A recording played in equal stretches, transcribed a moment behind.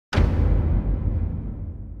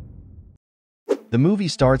The movie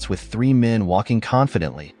starts with three men walking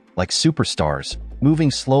confidently, like superstars,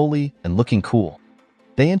 moving slowly and looking cool.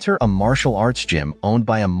 They enter a martial arts gym owned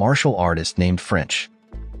by a martial artist named French.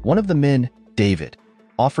 One of the men, David,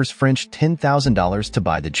 offers French $10,000 to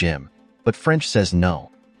buy the gym, but French says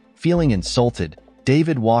no. Feeling insulted,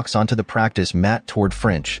 David walks onto the practice mat toward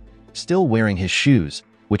French, still wearing his shoes,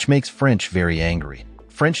 which makes French very angry.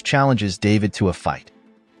 French challenges David to a fight.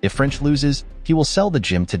 If French loses, he will sell the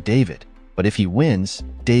gym to David, but if he wins,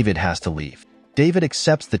 David has to leave. David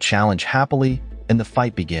accepts the challenge happily, and the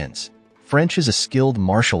fight begins. French is a skilled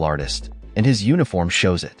martial artist, and his uniform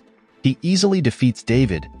shows it. He easily defeats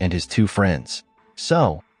David and his two friends,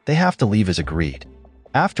 so they have to leave as agreed.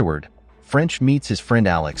 Afterward, French meets his friend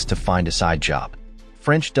Alex to find a side job.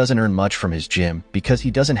 French doesn't earn much from his gym because he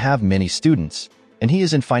doesn't have many students, and he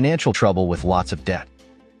is in financial trouble with lots of debt.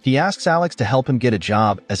 He asks Alex to help him get a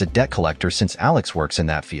job as a debt collector since Alex works in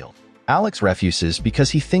that field. Alex refuses because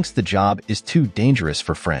he thinks the job is too dangerous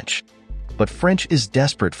for French. But French is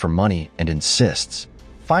desperate for money and insists.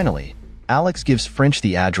 Finally, Alex gives French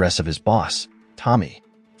the address of his boss, Tommy.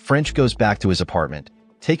 French goes back to his apartment,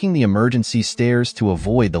 taking the emergency stairs to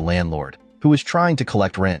avoid the landlord, who is trying to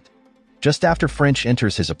collect rent. Just after French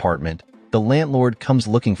enters his apartment, the landlord comes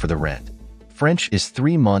looking for the rent. French is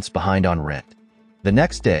 3 months behind on rent. The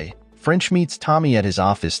next day, French meets Tommy at his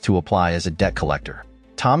office to apply as a debt collector.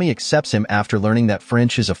 Tommy accepts him after learning that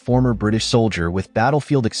French is a former British soldier with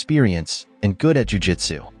battlefield experience and good at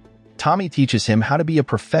jiu-jitsu. Tommy teaches him how to be a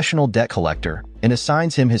professional debt collector and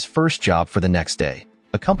assigns him his first job for the next day,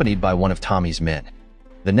 accompanied by one of Tommy's men.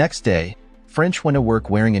 The next day, French went to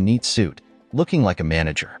work wearing a neat suit, looking like a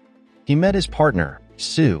manager. He met his partner,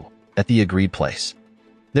 Sue, at the agreed place.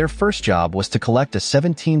 Their first job was to collect a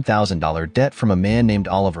 $17,000 debt from a man named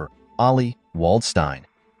Ollie Waldstein,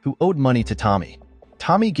 who owed money to Tommy.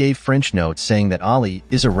 Tommy gave French notes saying that Ollie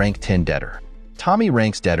is a rank 10 debtor. Tommy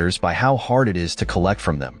ranks debtors by how hard it is to collect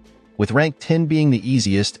from them, with rank 10 being the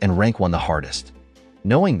easiest and rank 1 the hardest.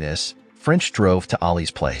 Knowing this, French drove to Ollie's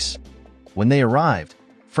place. When they arrived,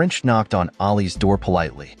 French knocked on Ollie's door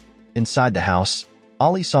politely. Inside the house,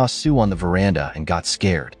 Ollie saw Sue on the veranda and got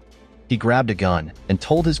scared. He grabbed a gun and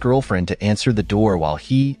told his girlfriend to answer the door while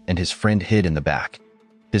he and his friend hid in the back.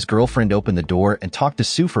 His girlfriend opened the door and talked to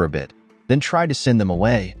Sue for a bit, then tried to send them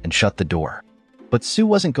away and shut the door. But Sue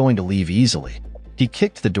wasn't going to leave easily. He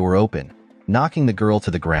kicked the door open, knocking the girl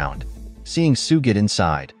to the ground. Seeing Sue get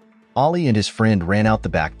inside, Ollie and his friend ran out the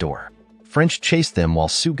back door. French chased them while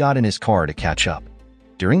Sue got in his car to catch up.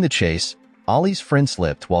 During the chase, Ollie's friend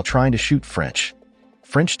slipped while trying to shoot French.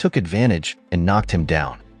 French took advantage and knocked him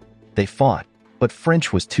down. They fought, but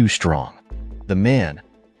French was too strong. The man,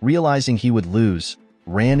 realizing he would lose,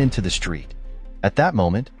 ran into the street. At that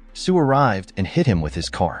moment, Sue arrived and hit him with his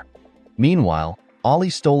car. Meanwhile, Ollie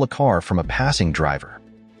stole a car from a passing driver.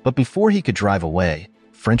 But before he could drive away,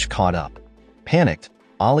 French caught up. Panicked,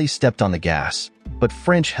 Ollie stepped on the gas, but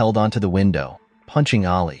French held onto the window, punching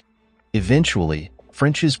Ollie. Eventually,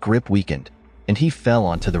 French's grip weakened, and he fell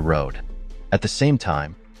onto the road. At the same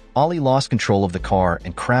time, Ollie lost control of the car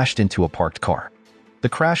and crashed into a parked car. The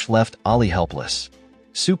crash left Ollie helpless.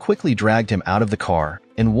 Sue quickly dragged him out of the car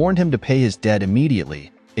and warned him to pay his debt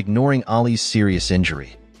immediately, ignoring Ollie's serious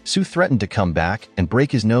injury. Sue threatened to come back and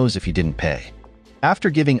break his nose if he didn't pay. After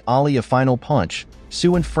giving Ollie a final punch,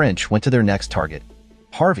 Sue and French went to their next target,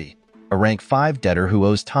 Harvey, a rank 5 debtor who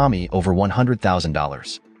owes Tommy over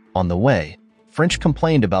 $100,000. On the way, French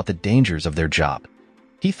complained about the dangers of their job.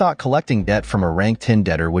 He thought collecting debt from a rank 10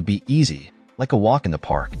 debtor would be easy, like a walk in the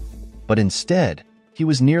park. But instead, he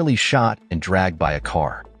was nearly shot and dragged by a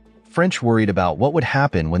car. French worried about what would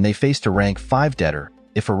happen when they faced a rank 5 debtor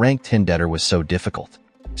if a rank 10 debtor was so difficult.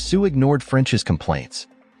 Sue ignored French's complaints.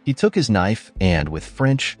 He took his knife and, with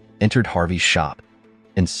French, entered Harvey's shop.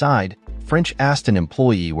 Inside, French asked an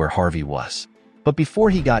employee where Harvey was. But before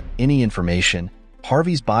he got any information,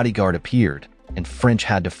 Harvey's bodyguard appeared, and French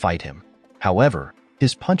had to fight him. However,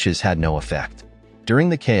 his punches had no effect. During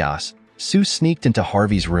the chaos, Sue sneaked into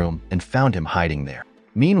Harvey's room and found him hiding there.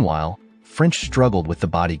 Meanwhile, French struggled with the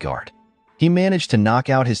bodyguard. He managed to knock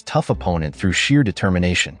out his tough opponent through sheer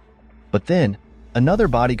determination. But then, another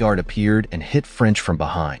bodyguard appeared and hit French from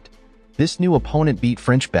behind. This new opponent beat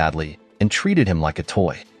French badly and treated him like a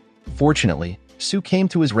toy. Fortunately, Sue came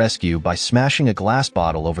to his rescue by smashing a glass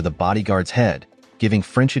bottle over the bodyguard's head, giving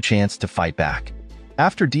French a chance to fight back.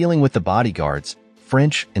 After dealing with the bodyguards,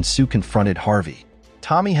 French and Sue confronted Harvey.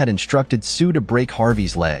 Tommy had instructed Sue to break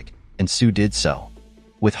Harvey's leg, and Sue did so.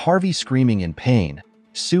 With Harvey screaming in pain,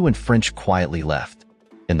 Sue and French quietly left.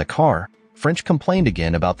 In the car, French complained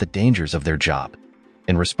again about the dangers of their job.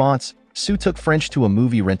 In response, Sue took French to a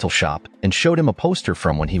movie rental shop and showed him a poster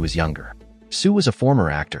from when he was younger. Sue was a former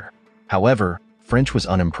actor. However, French was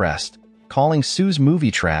unimpressed, calling Sue's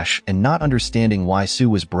movie trash and not understanding why Sue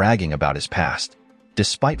was bragging about his past.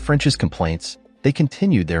 Despite French's complaints, they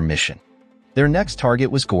continued their mission. Their next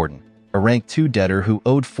target was Gordon, a rank 2 debtor who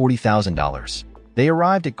owed $40,000. They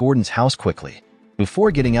arrived at Gordon's house quickly.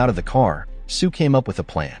 Before getting out of the car, Sue came up with a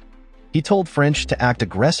plan. He told French to act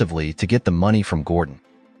aggressively to get the money from Gordon.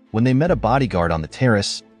 When they met a bodyguard on the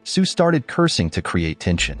terrace, Sue started cursing to create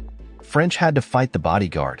tension. French had to fight the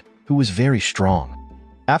bodyguard, who was very strong.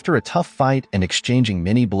 After a tough fight and exchanging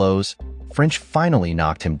many blows, French finally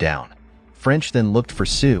knocked him down. French then looked for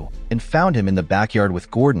Sue and found him in the backyard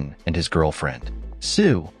with Gordon and his girlfriend.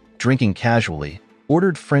 Sue, drinking casually,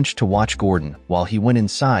 ordered French to watch Gordon while he went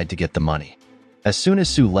inside to get the money. As soon as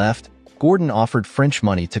Sue left, Gordon offered French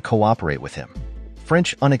money to cooperate with him.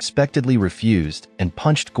 French unexpectedly refused and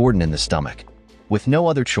punched Gordon in the stomach. With no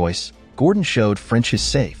other choice, Gordon showed French his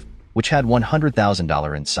safe, which had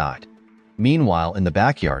 $100,000 inside. Meanwhile, in the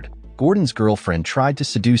backyard, Gordon's girlfriend tried to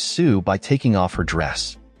seduce Sue by taking off her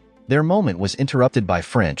dress. Their moment was interrupted by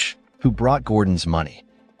French, who brought Gordon's money.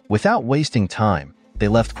 Without wasting time, they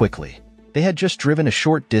left quickly. They had just driven a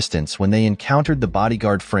short distance when they encountered the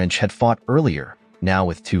bodyguard French had fought earlier, now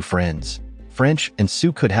with 2 friends. French and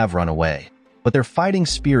Sue could have run away, but their fighting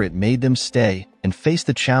spirit made them stay and face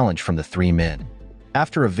the challenge from the 3 men.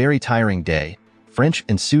 After a very tiring day, French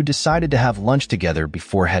and Sue decided to have lunch together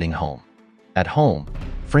before heading home. At home,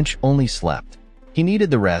 French only slept. He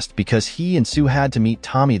needed the rest because he and Sue had to meet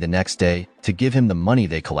Tommy the next day to give him the money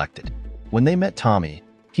they collected. When they met Tommy,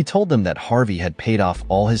 he told them that Harvey had paid off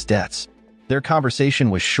all his debts. Their conversation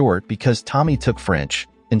was short because Tommy took French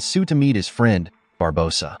and Sue to meet his friend,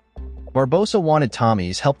 Barbosa. Barbosa wanted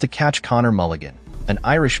Tommy's help to catch Connor Mulligan, an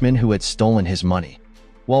Irishman who had stolen his money.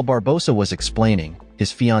 While Barbosa was explaining,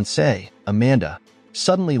 his fiancée, Amanda,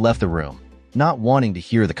 suddenly left the room, not wanting to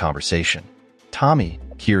hear the conversation. Tommy,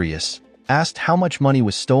 curious, asked how much money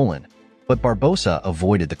was stolen, but Barbosa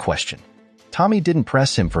avoided the question. Tommy didn't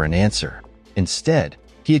press him for an answer. Instead,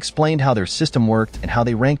 he explained how their system worked and how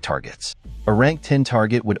they ranked targets. A rank 10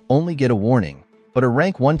 target would only get a warning, but a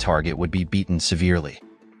rank 1 target would be beaten severely.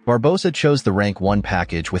 Barbosa chose the rank 1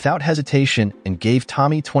 package without hesitation and gave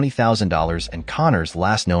Tommy $20,000 and Connor's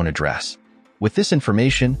last known address. With this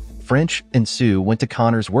information, French and Sue went to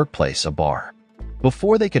Connor's workplace, a bar.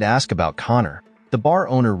 Before they could ask about Connor, the bar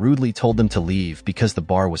owner rudely told them to leave because the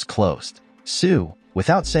bar was closed. Sue,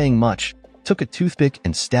 without saying much, took a toothpick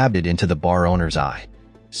and stabbed it into the bar owner's eye.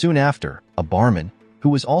 Soon after, a barman, who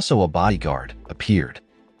was also a bodyguard, appeared.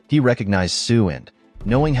 He recognized Sue and,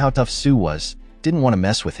 knowing how tough Sue was, didn't want to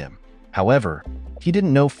mess with him. However, he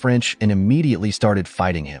didn't know French and immediately started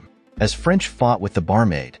fighting him. As French fought with the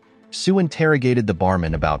barmaid, Sue interrogated the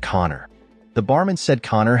barman about Connor. The barman said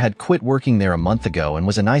Connor had quit working there a month ago and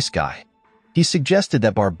was a nice guy. He suggested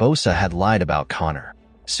that Barbosa had lied about Connor.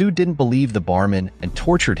 Sue didn't believe the barman and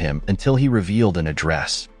tortured him until he revealed an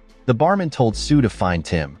address. The barman told Sue to find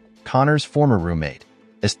Tim, Connor's former roommate,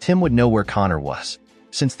 as Tim would know where Connor was.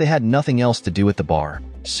 Since they had nothing else to do at the bar,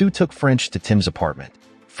 Sue took French to Tim's apartment.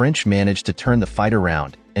 French managed to turn the fight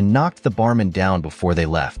around and knocked the barman down before they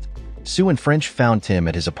left. Sue and French found Tim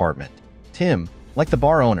at his apartment. Tim, like the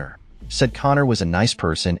bar owner, said Connor was a nice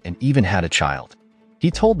person and even had a child.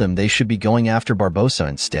 He told them they should be going after Barbosa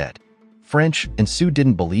instead. French and Sue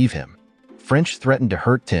didn't believe him. French threatened to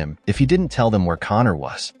hurt Tim if he didn't tell them where Connor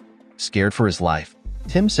was. Scared for his life,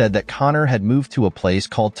 Tim said that Connor had moved to a place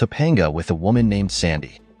called Topanga with a woman named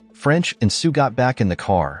Sandy. French and Sue got back in the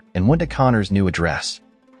car and went to Connor's new address.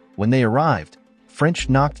 When they arrived, French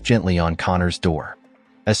knocked gently on Connor's door.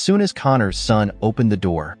 As soon as Connor's son opened the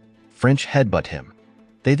door, French headbutted him.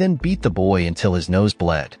 They then beat the boy until his nose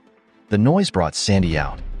bled. The noise brought Sandy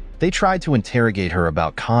out. They tried to interrogate her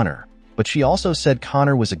about Connor, but she also said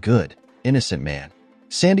Connor was a good, innocent man.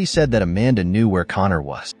 Sandy said that Amanda knew where Connor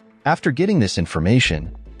was. After getting this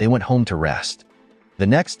information, they went home to rest. The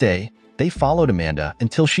next day, they followed Amanda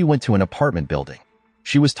until she went to an apartment building.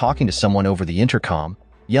 She was talking to someone over the intercom,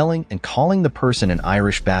 yelling and calling the person an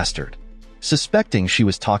Irish bastard. Suspecting she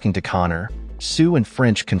was talking to Connor, Sue and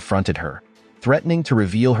French confronted her, threatening to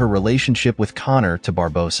reveal her relationship with Connor to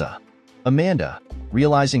Barbosa. Amanda,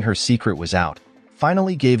 realizing her secret was out,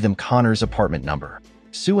 finally gave them Connor's apartment number.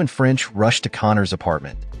 Sue and French rushed to Connor's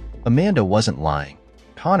apartment. Amanda wasn't lying.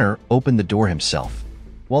 Connor opened the door himself.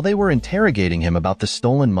 While they were interrogating him about the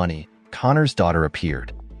stolen money, Connor's daughter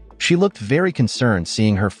appeared. She looked very concerned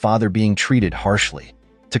seeing her father being treated harshly.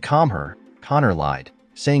 To calm her, Connor lied,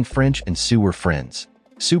 saying French and Sue were friends.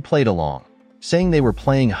 Sue played along. saying they were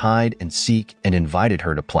playing hide and seek and invited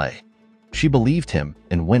her to play. She believed him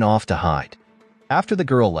and went off to hide. After the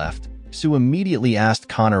girl left, Sue immediately asked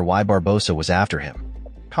Connor why Barbosa was after him.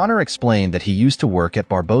 Connor explained that he used to work at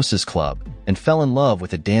Barbosa's club and fell in love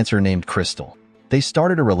with a dancer named Crystal. They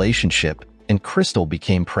started a relationship and Crystal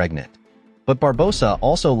became pregnant. But Barbosa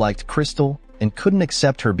also liked Crystal and couldn't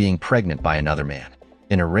accept her being pregnant by another man.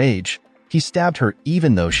 In a rage, he stabbed her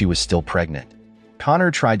even though she was still pregnant.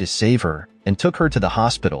 Connor tried to save her and took her to the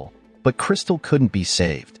hospital, but Crystal couldn't be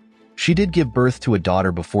saved. She did give birth to a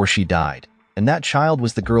daughter before she died, and that child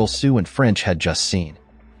was the girl Sue and French had just seen.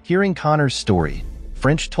 Hearing Connor's story,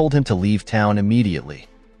 French told him to leave town immediately,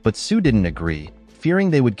 but Sue didn't agree, fearing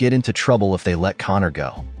they would get into trouble if they let Connor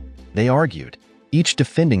go. They argued, each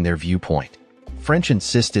defending their viewpoint. French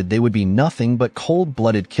insisted they would be nothing but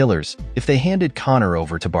cold-blooded killers if they handed Connor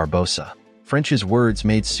over to Barbosa. French's words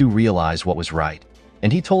made Sue realize what was right,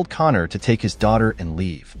 and he told Connor to take his daughter and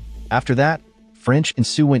leave. After that, French and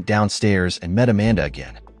Sue went downstairs and met Amanda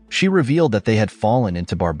again. She revealed that they had fallen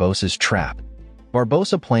into Barbosa's trap.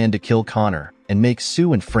 Barbosa planned to kill Connor and make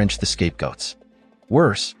Sue and French the scapegoats.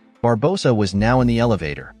 Worse, Barbosa was now in the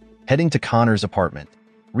elevator, heading to Connor's apartment.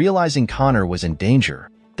 Realizing Connor was in danger,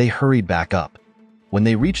 they hurried back up. When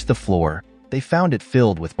they reached the floor, they found it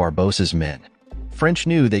filled with Barbosa's men. French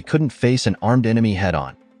knew they couldn't face an armed enemy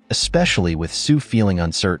head-on, especially with Sue feeling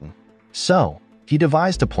uncertain. So, he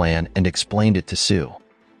devised a plan and explained it to Sue.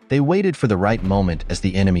 They waited for the right moment as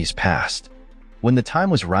the enemies passed. When the time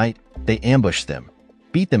was right, they ambushed them,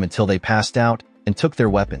 beat them until they passed out, and took their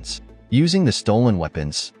weapons. Using the stolen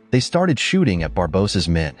weapons, they started shooting at Barbosa's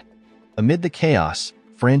men. Amid the chaos,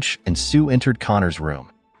 French and Sue entered Connor's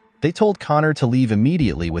room. They told Connor to leave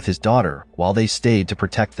immediately with his daughter while they stayed to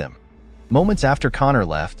protect them. Moments after Connor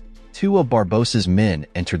left, two of Barbosa's men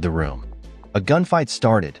entered the room. A gunfight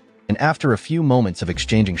started, and after a few moments of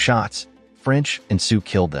exchanging shots, French and Sue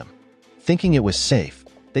killed them. Thinking it was safe,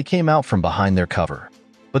 they came out from behind their cover.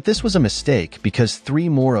 But this was a mistake because three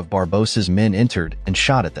more of Barbosa's men entered and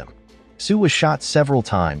shot at them. Sue was shot several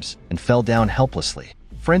times and fell down helplessly.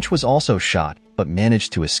 French was also shot but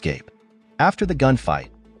managed to escape. After the gunfight,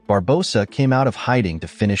 Barbosa came out of hiding to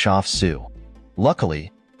finish off Sue.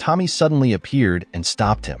 Luckily, Tommy suddenly appeared and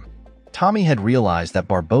stopped him. Tommy had realized that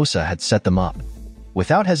Barbosa had set them up.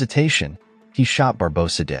 Without hesitation, he shot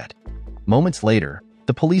Barbosa dead. Moments later,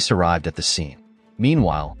 the police arrived at the scene.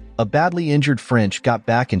 Meanwhile, a badly injured French got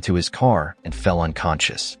back into his car and fell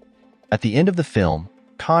unconscious. At the end of the film,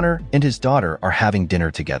 Connor and his daughter are having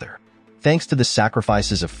dinner together. Thanks to the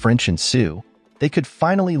sacrifices of French and Sue, they could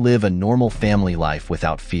finally live a normal family life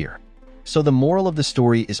without fear. So the moral of the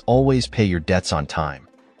story is always pay your debts on time,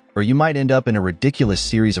 or you might end up in a ridiculous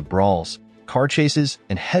series of brawls, car chases,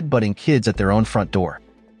 and headbutting kids at their own front door.